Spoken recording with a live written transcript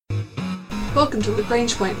Welcome to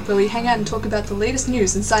Lagrange Point, where we hang out and talk about the latest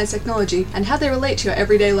news in science technology and how they relate to your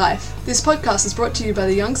everyday life. This podcast is brought to you by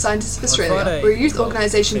the Young Scientists of Australia. We're a youth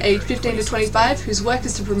organisation aged 15 to 25 whose work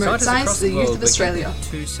is to promote science to the youth of Australia.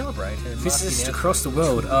 To celebrate, physicists across the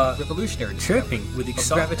world are revolutionary, chirping with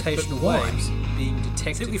excitement gravitational waves being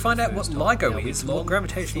detected. So we find out what LIGO is, what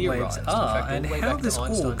gravitational waves are, and how this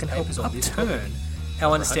all can help upturn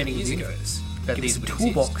our understanding of the universe. That these a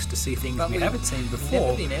toolbox to see things we haven't seen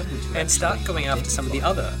before and start going after some of the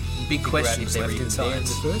other big questions left in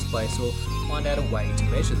science in the first place, or find out a way to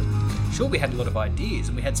measure them. Sure, we had a lot of ideas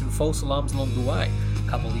and we had some false alarms along the way. A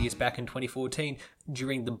couple of years back in 2014,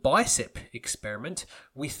 during the BICEP experiment,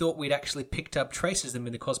 we thought we'd actually picked up traces of them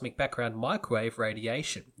in the cosmic background microwave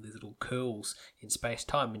radiation, these little curls in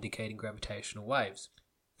space-time indicating gravitational waves.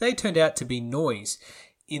 They turned out to be noise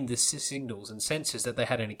in the signals and sensors that they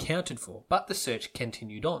hadn't accounted for, but the search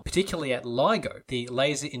continued on, particularly at LIGO, the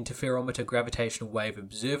Laser Interferometer Gravitational Wave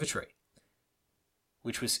Observatory,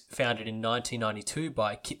 which was founded in 1992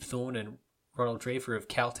 by Kip Thorne and Ronald Drever of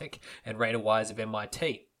Caltech and Rainer Wise of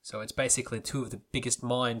MIT. So it's basically two of the biggest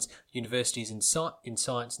minds, universities in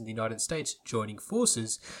science in the United States joining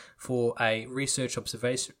forces for a research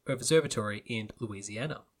observatory in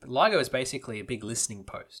Louisiana. But LIGO is basically a big listening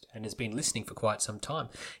post and has been listening for quite some time.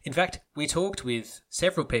 In fact, we talked with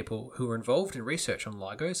several people who were involved in research on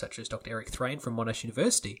LIGO, such as Dr. Eric Thrain from Monash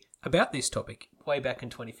University, about this topic way back in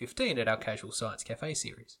 2015 at our Casual Science Cafe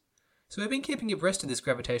series. So we've been keeping abreast of this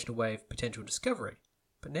gravitational wave potential discovery,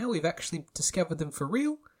 but now we've actually discovered them for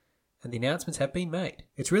real, and the announcements have been made.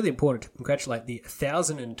 It's really important to congratulate the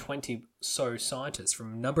 1,020 so scientists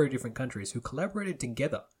from a number of different countries who collaborated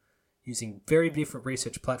together using very different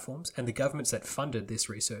research platforms and the governments that funded this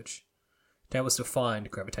research. That was to find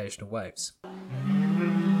gravitational waves.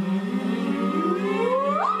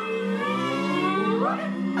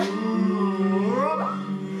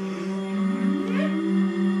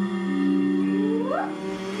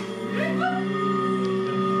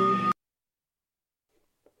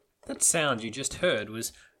 That sound you just heard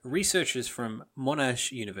was researchers from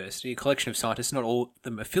Monash University, a collection of scientists, not all of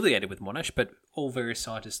them affiliated with Monash, but all various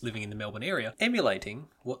scientists living in the Melbourne area, emulating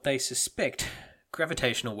what they suspect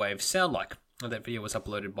gravitational waves sound like. And that video was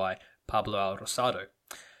uploaded by Pablo Al Rosado.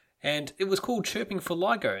 And it was called Chirping for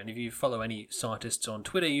LIGO, and if you follow any scientists on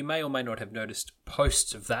Twitter, you may or may not have noticed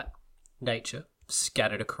posts of that nature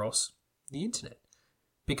scattered across the internet.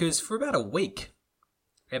 Because for about a week,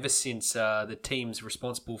 ever since the teams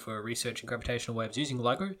responsible for researching gravitational waves using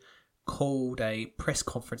LIGO called a press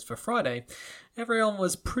conference for Friday, everyone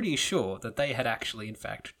was pretty sure that they had actually, in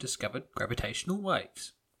fact, discovered gravitational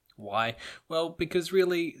waves. Why? Well, because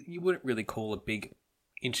really, you wouldn't really call a big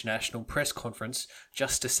international press conference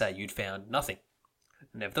just to say you'd found nothing.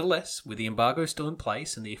 Nevertheless, with the embargo still in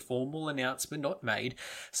place and the formal announcement not made,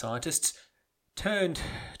 scientists turned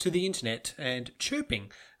to the internet and chirping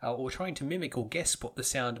or trying to mimic or guess what the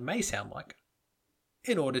sound may sound like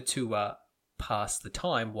in order to pass the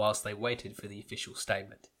time whilst they waited for the official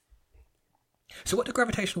statement. So what do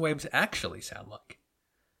gravitational waves actually sound like?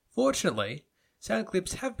 Fortunately, sound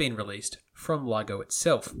clips have been released from LIGO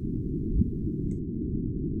itself.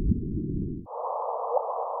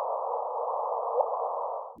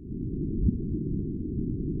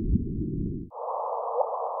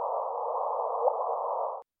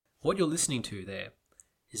 What you're listening to there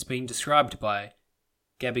is being described by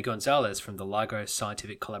Gabby Gonzalez from the LIGO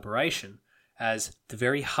Scientific Collaboration as the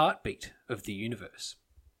very heartbeat of the universe.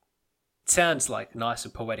 It sounds like a nice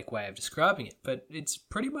and poetic way of describing it, but it's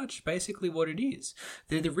pretty much basically what it is.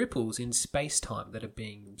 They're the ripples in space-time that are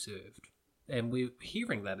being observed, and we're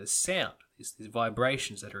hearing that as sound, these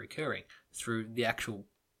vibrations that are occurring through the actual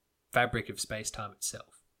fabric of space-time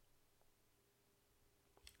itself.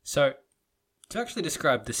 So, to actually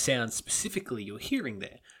describe the sound specifically you're hearing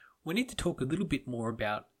there, we need to talk a little bit more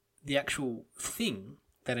about the actual thing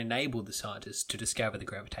that enabled the scientists to discover the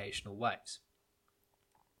gravitational waves.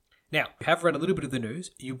 Now, if you have read a little bit of the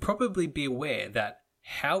news, you'll probably be aware that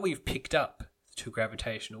how we've picked up the two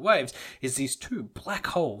gravitational waves is these two black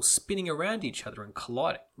holes spinning around each other and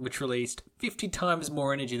colliding, which released 50 times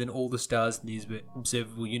more energy than all the stars in the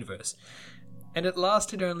observable universe. And it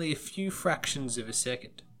lasted only a few fractions of a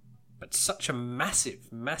second. But such a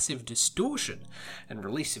massive distortion and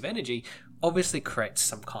release of energy obviously creates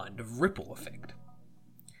some kind of ripple effect.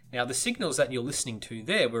 Now, the signals that you're listening to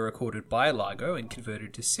there were recorded by LIGO and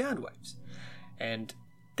converted to sound waves. And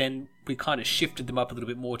then we kind of shifted them up a little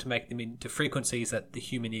bit more to make them into frequencies that the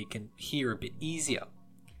human ear can hear a bit easier.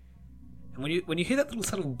 And when you hear that little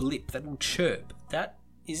subtle blip, that little chirp, that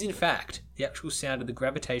is in fact the actual sound of the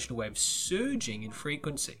gravitational wave surging in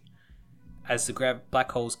frequency. as the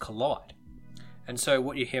black holes collide. And so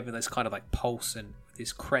what you have in this kind of like pulse and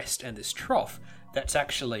this crest and this trough, that's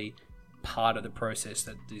actually part of the process,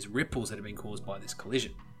 that these ripples that have been caused by this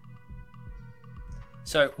collision.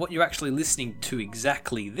 So what you're actually listening to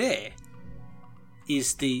exactly there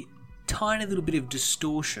is the tiny little bit of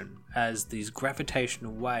distortion as these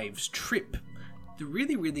gravitational waves trip the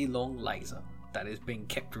really, really long laser that is being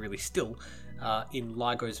kept really still in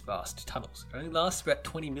LIGO's vast tunnels. It only lasts about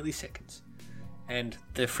 20 milliseconds. And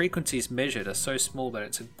the frequencies measured are so small that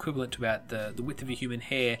it's equivalent to about the width of a human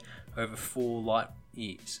hair over 4 light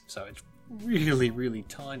years. So it's really, really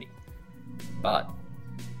tiny. But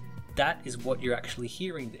that is what you're actually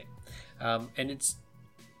hearing there. And it's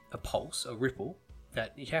a pulse, a ripple,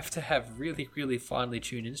 that you have to have really, really finely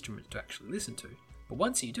tuned instruments to actually listen to. But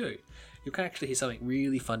once you do, you can actually hear something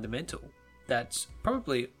really fundamental that's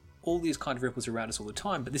probably all these kind of ripples around us all the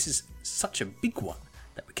time, but this is such a big one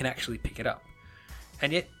that we can actually pick it up.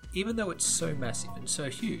 And yet, even though it's so massive and so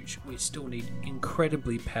huge, we still need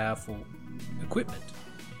incredibly powerful equipment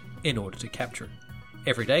in order to capture it.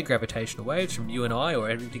 Everyday gravitational waves from you and I, or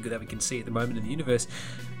everything that we can see at the moment in the universe,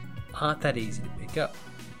 aren't that easy to pick up.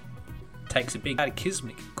 It takes a big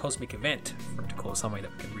cataclysmic cosmic event for it to cause something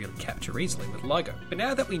that we can really capture easily with LIGO. But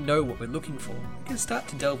now that we know what we're looking for, we can start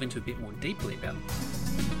to delve into a bit more deeply about it.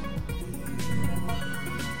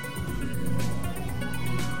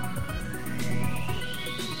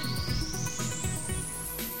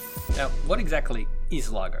 Now, what exactly is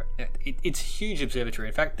LIGO? It's a huge observatory.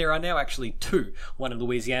 In fact, there are now actually 2, one in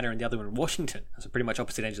Louisiana and the other one in Washington. So pretty much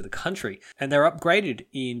opposite ends of the country. And they're upgraded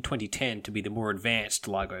in 2010 to be the more advanced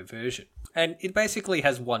LIGO version. And it basically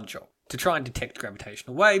has one job: to try and detect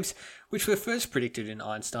gravitational waves, which were first predicted in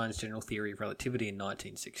Einstein's general theory of relativity in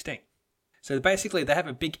 1916. So basically, they have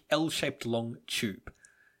a big L-shaped long tube,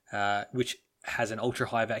 which has an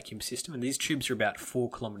ultra-high vacuum system, and these tubes are about 4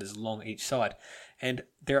 kilometers long each side, and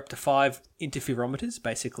they're up to 5 interferometers,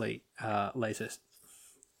 basically laser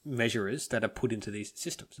measurers that are put into these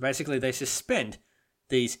systems. Basically, they suspend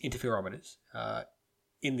these interferometers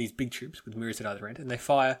in these big tubes with mirrors at either end, and they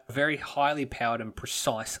fire a very highly powered and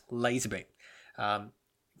precise laser beam.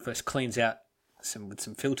 First cleans out with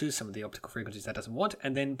some filters some of the optical frequencies that doesn't want,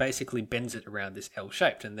 and then basically bends it around this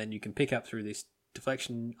L-shaped, and then you can pick up through this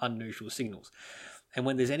deflection unusual signals. And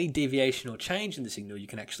when there's any deviation or change in the signal, you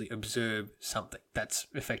can actually observe something. That's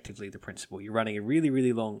effectively the principle. You're running a really,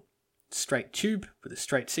 really long straight tube with a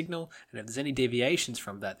straight signal, and if there's any deviations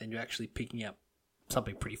from that, then you're actually picking up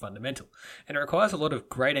something pretty fundamental. And it requires a lot of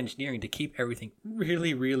great engineering to keep everything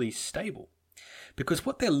really, really stable. Because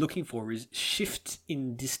what they're looking for is shifts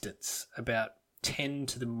in distance, about 10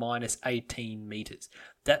 to the minus 18 meters.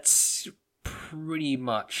 That's pretty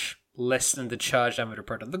much less than the charge diameter of a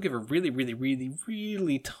proton. They'll give a really, really, really,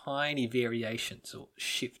 really tiny variations or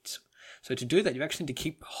shifts. So to do that, you actually need to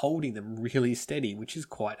keep holding them really steady, which is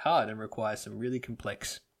quite hard and requires some really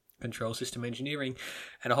complex control system engineering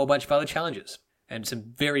and a whole bunch of other challenges and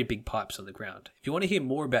some very big pipes on the ground. If you want to hear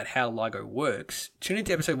more about how LIGO works, tune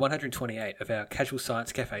into episode 128 of our Casual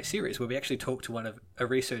Science Cafe series, where we actually talk to a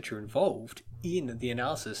researcher involved in the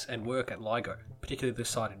analysis and work at LIGO, particularly the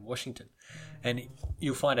site in Washington. And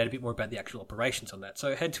you'll find out a bit more about the actual operations on that.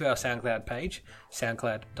 So head to our SoundCloud page,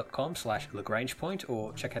 soundcloud.com/Lagrange Point,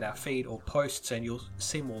 or check out our feed or posts, and you'll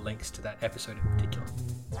see more links to that episode in particular.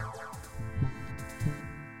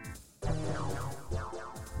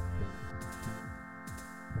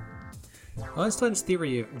 Einstein's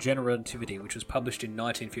theory of general relativity, which was published in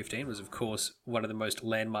 1915, was of course one of the most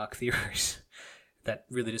landmark theories that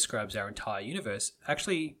really describes our entire universe,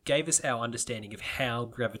 actually gave us our understanding of how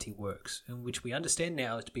gravity works, and which we understand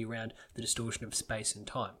now is to be around the distortion of space and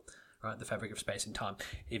time, right? The fabric of space and time.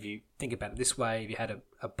 If you think about it this way, if you had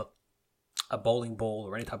a bowling ball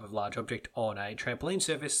or any type of large object on a trampoline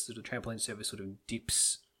surface, the trampoline surface sort of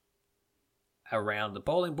dips around the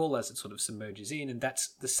bowling ball as it sort of submerges in, and that's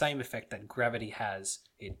the same effect that gravity has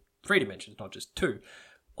in 3 dimensions, not just 2,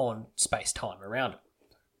 on space-time around it.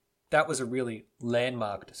 That was a really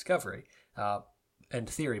landmark discovery and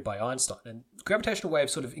theory by Einstein. And gravitational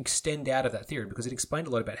waves sort of extend out of that theory because it explained a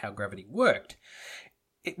lot about how gravity worked.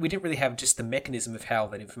 We didn't really have just the mechanism of how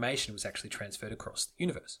that information was actually transferred across the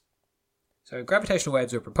universe. So gravitational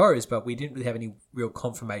waves were proposed, but we didn't really have any real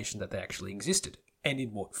confirmation that they actually existed, and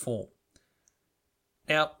in what form.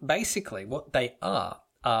 Now, basically, what they are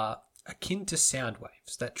akin to sound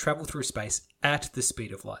waves that travel through space at the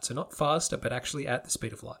speed of light. So not faster, but actually at the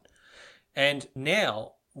speed of light. And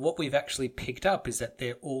now, what we've actually picked up is that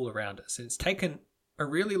they're all around us. And it's taken a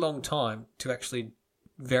really long time to actually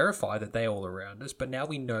verify that they're all around us, but now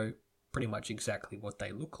we know pretty much exactly what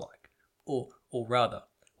they look like. or rather,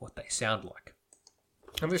 what they sound like.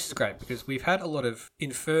 And this is great because we've had a lot of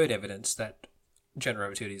inferred evidence that general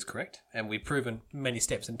relativity is correct, and we've proven many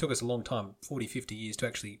steps, and it took us a long time, 40, 50 years, to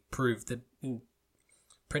actually prove that in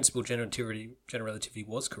principle general relativity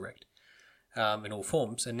was correct in all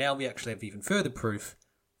forms, and now we actually have even further proof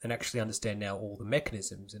and actually understand now all the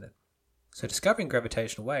mechanisms in it. So discovering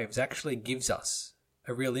gravitational waves actually gives us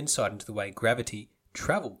a real insight into the way gravity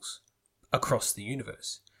travels across the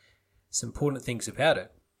universe. Some important things about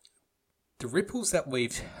it. The ripples that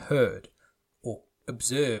we've heard or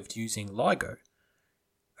observed using LIGO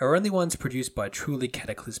are only ones produced by truly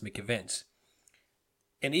cataclysmic events.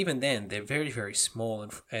 And even then, they're very, very small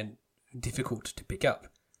and difficult to pick up.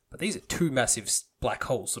 But these are two massive black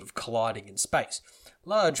holes sort of colliding in space.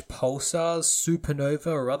 Large pulsars, supernova,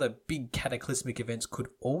 or other big cataclysmic events could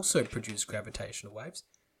also produce gravitational waves.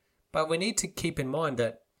 But we need to keep in mind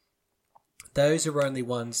that those are only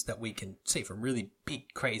ones that we can see from really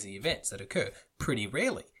big, crazy events that occur pretty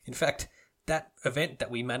rarely. In fact, that event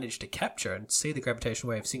that we managed to capture and see the gravitational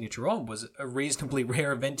wave signature on was a reasonably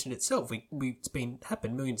rare event in itself. It's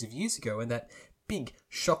happened millions of years ago, and that big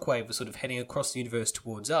shockwave was sort of heading across the universe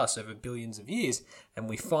towards us over billions of years, and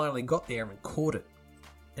we finally got there and caught it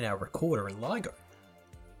in our recorder in LIGO.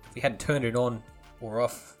 If we hadn't turned it on or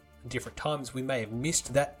off at different times, we may have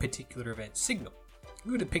missed that particular event signal.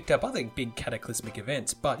 We would have picked up other big cataclysmic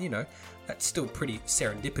events, but, that's still pretty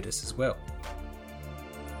serendipitous as well.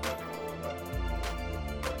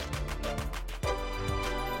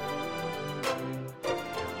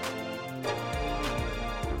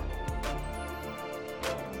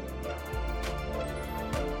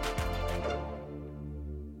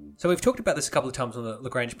 So we've talked about this a couple of times on the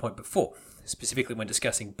Lagrange point before, specifically when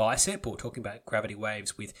discussing BICEP or talking about gravity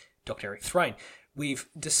waves with Dr. Eric Thrain. We've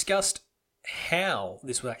discussed how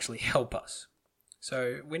this will actually help us.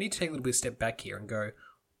 So we need to take a little bit of a step back here and go,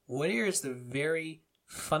 where is the very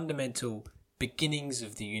fundamental beginnings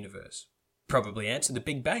of the universe? Probably answer the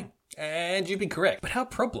Big Bang. And you'd be correct. But our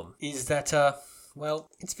problem is that,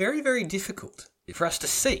 it's very, very difficult for us to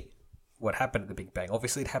see what happened at the Big Bang.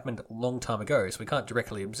 Obviously, it happened a long time ago, so we can't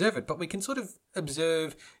directly observe it, but we can sort of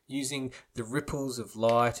observe using the ripples of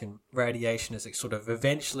light and radiation as it sort of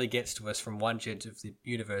eventually gets to us from one edge of the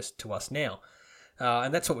universe to us now.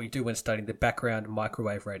 And that's what we do when studying the background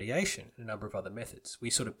microwave radiation and a number of other methods.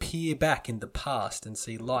 We sort of peer back in the past and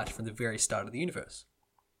see light from the very start of the universe.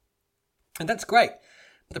 And that's great.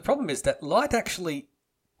 But the problem is that light actually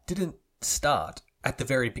didn't start at the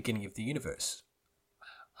very beginning of the universe.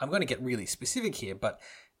 I'm going to get really specific here, but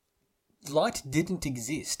light didn't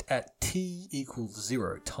exist at t equals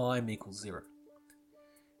 0, time equals 0.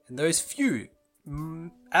 And those few,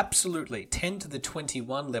 absolutely 10 to the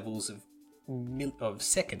 21 levels of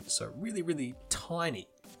seconds, so really, really tiny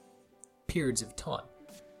periods of time,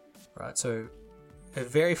 right? So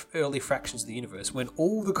very early fractions of the universe, when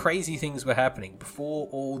all the crazy things were happening, before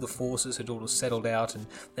all the forces had all settled out and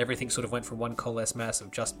everything sort of went from one coalesced mass of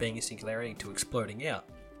just being a singularity to exploding out,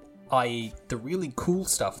 i.e. the really cool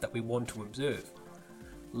stuff that we want to observe.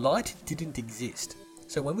 Light didn't exist.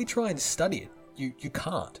 So when we try and study it, you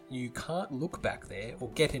can't. You can't look back there or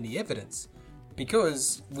get any evidence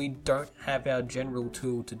because we don't have our general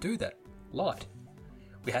tool to do that, light.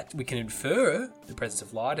 We can infer the presence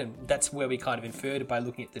of light, and that's where we kind of inferred it by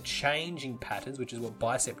looking at the changing patterns, which is what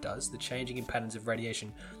BICEP does, the changing in patterns of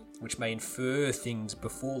radiation, which may infer things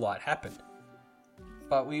before light happened.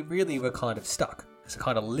 But we really were kind of stuck. It's a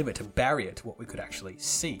kind of limit, a barrier to what we could actually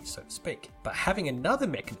see, so to speak. But having another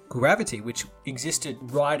mechanism, gravity, which existed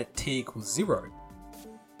right at t equals 0,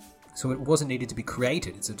 so it wasn't needed to be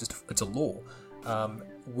created, it's a law,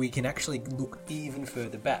 we can actually look even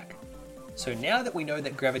further back. So now that we know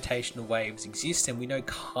that gravitational waves exist and we know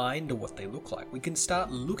kind of what they look like, we can start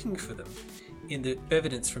looking for them in the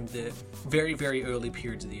evidence from the very, very early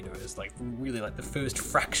periods of the universe, like the first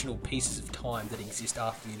fractional pieces of time that exist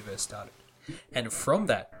after the universe started. And from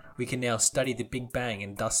that, we can now study the Big Bang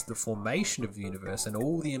and thus the formation of the universe and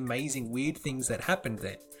all the amazing weird things that happened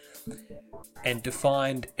then. And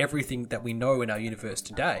define everything that we know in our universe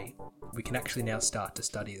today, we can actually now start to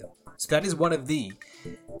study them. So that is one of the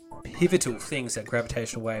pivotal things that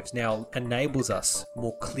gravitational waves now enables us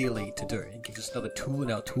more clearly to do. It gives us another tool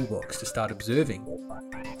in our toolbox to start observing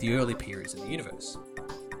the early periods of the universe.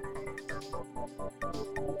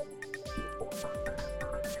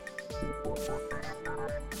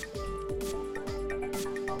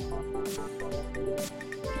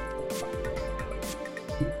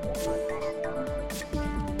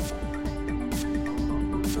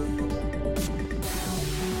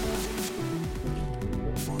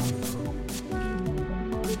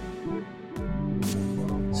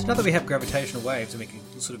 So now that we have gravitational waves and we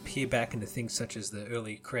can sort of peer back into things such as the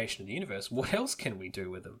early creation of the universe, what else can we do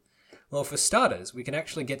with them? Well, for starters, we can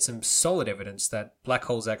actually get some solid evidence that black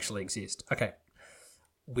holes actually exist. Okay,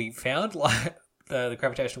 we found the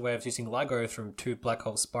gravitational waves using LIGO from two black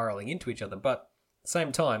holes spiraling into each other, but at the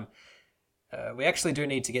same time, we actually do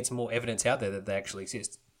need to get some more evidence out there that they actually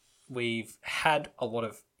exist. We've had a lot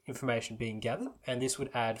of information being gathered, and this would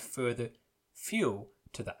add further fuel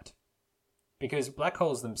to that. Because black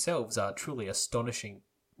holes themselves are truly astonishing,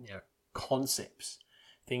 concepts,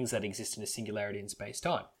 things that exist in a singularity in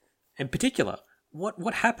space-time. In particular,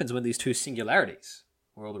 what happens when these two singularities,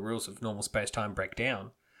 where all the rules of normal space-time break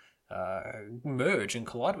down, merge and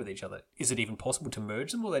collide with each other? Is it even possible to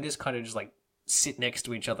merge them, or they just kind of sit next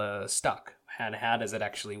to each other stuck? And how does it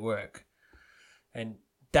actually work? And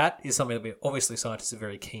that is something that obviously scientists are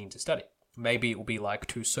very keen to study. Maybe it will be like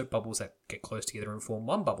two soap bubbles that get close together and form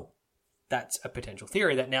one bubble. That's a potential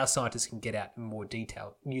theory that now scientists can get at in more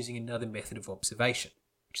detail using another method of observation,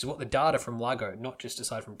 which is what the data from LIGO, not just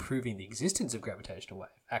aside from proving the existence of gravitational wave,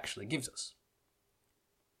 actually gives us.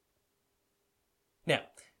 Now,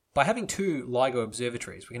 by having two LIGO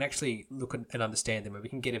observatories, we can actually look and understand them, and we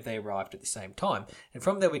can get if they arrived at the same time. And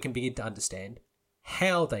from there, we can begin to understand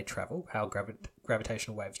how they travel, how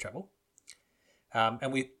gravitational waves travel.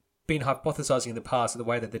 And we've been hypothesizing in the past that the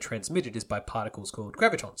way that they're transmitted is by particles called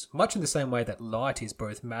gravitons, much in the same way that light is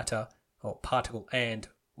both matter, or particle, and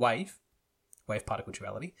wave-particle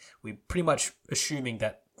duality. We're pretty much assuming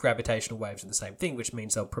that gravitational waves are the same thing, which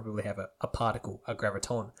means they'll probably have a particle, a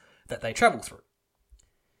graviton, that they travel through.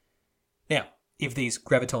 Now, if these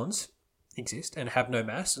gravitons exist and have no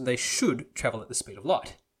mass, then they should travel at the speed of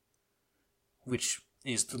light, which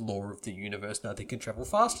is the law of the universe. Nothing can travel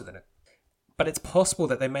faster than it. But it's possible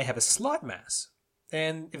that they may have a slight mass,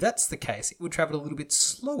 and if that's the case, it would travel a little bit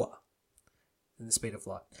slower than the speed of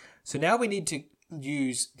light. So now we need to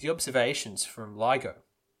use the observations from LIGO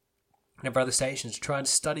and our other stations to try and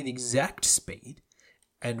study the exact speed,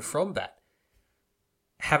 and from that,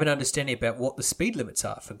 have an understanding about what the speed limits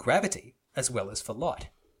are for gravity as well as for light.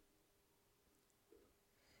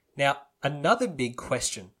 Now, another big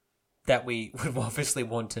question that we would obviously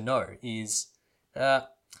want to know is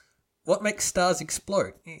what makes stars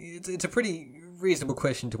explode? It's a pretty reasonable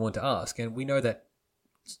question to want to ask, and we know that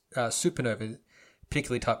supernovas,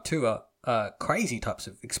 particularly type 2, are crazy types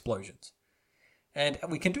of explosions. And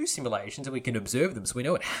we can do simulations and we can observe them, so we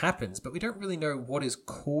know it happens, but we don't really know what is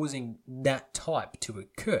causing that type to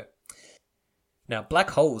occur. Now, black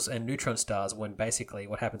holes and neutron stars, when basically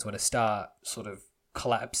what happens when a star sort of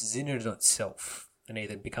collapses in on itself and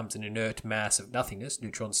either becomes an inert mass of nothingness,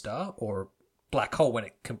 neutron star, or a black hole when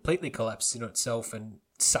it completely collapses in on itself and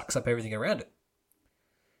sucks up everything around it.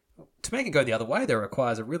 To make it go the other way, though,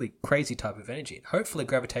 requires a really crazy type of energy. And hopefully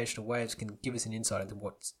gravitational waves can give us an insight into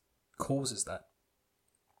what causes that.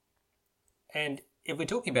 And if we're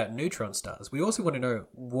talking about neutron stars, we also want to know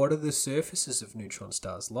what are the surfaces of neutron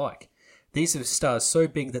stars like. These are stars so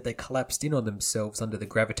big that they collapsed in on themselves under the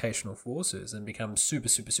gravitational forces and become super,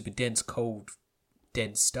 super, super dense, cold,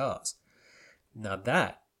 dead stars. Now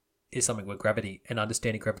that is something where gravity and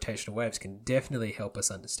understanding gravitational waves can definitely help us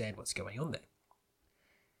understand what's going on there.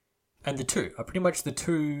 And the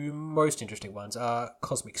two most interesting ones are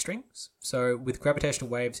cosmic strings. So with gravitational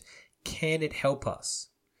waves, can it help us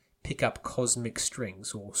pick up cosmic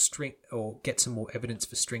strings or get some more evidence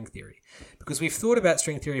for string theory? Because we've thought about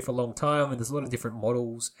string theory for a long time, and there's a lot of different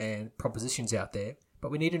models and propositions out there, but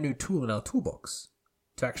we need a new tool in our toolbox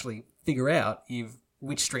to actually figure out if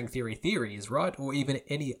which string theory is right, or even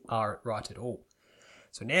any are right at all.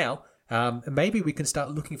 So now, maybe we can start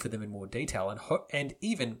looking for them in more detail, and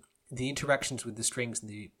even the interactions with the strings in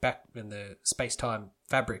the space-time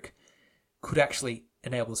fabric could actually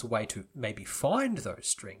enable us a way to maybe find those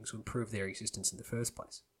strings and prove their existence in the first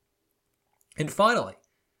place. And finally,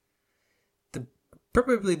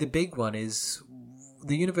 probably the big one is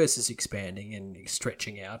the universe is expanding and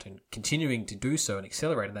stretching out and continuing to do so and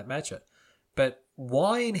accelerate in that measure. But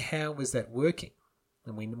why and how is that working?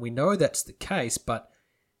 And we know that's the case, but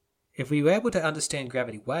if we were able to understand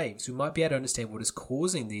gravity waves, we might be able to understand what is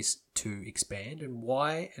causing these to expand and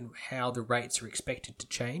why and how the rates are expected to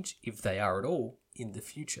change, if they are at all, in the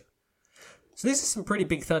future. So these are some pretty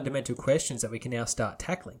big fundamental questions that we can now start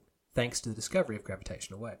tackling, thanks to the discovery of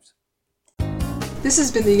gravitational waves. This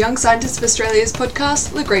has been the Young Scientists of Australia's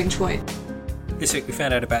podcast, Lagrange Point. This week we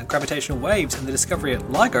found out about gravitational waves and the discovery at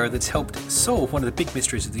LIGO that's helped solve one of the big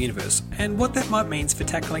mysteries of the universe, and what that might mean for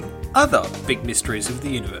tackling other big mysteries of the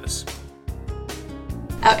universe.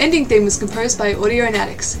 Our ending theme was composed by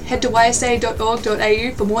Audionautics. Head to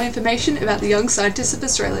ysa.org.au for more information about the Young Scientists of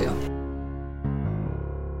Australia.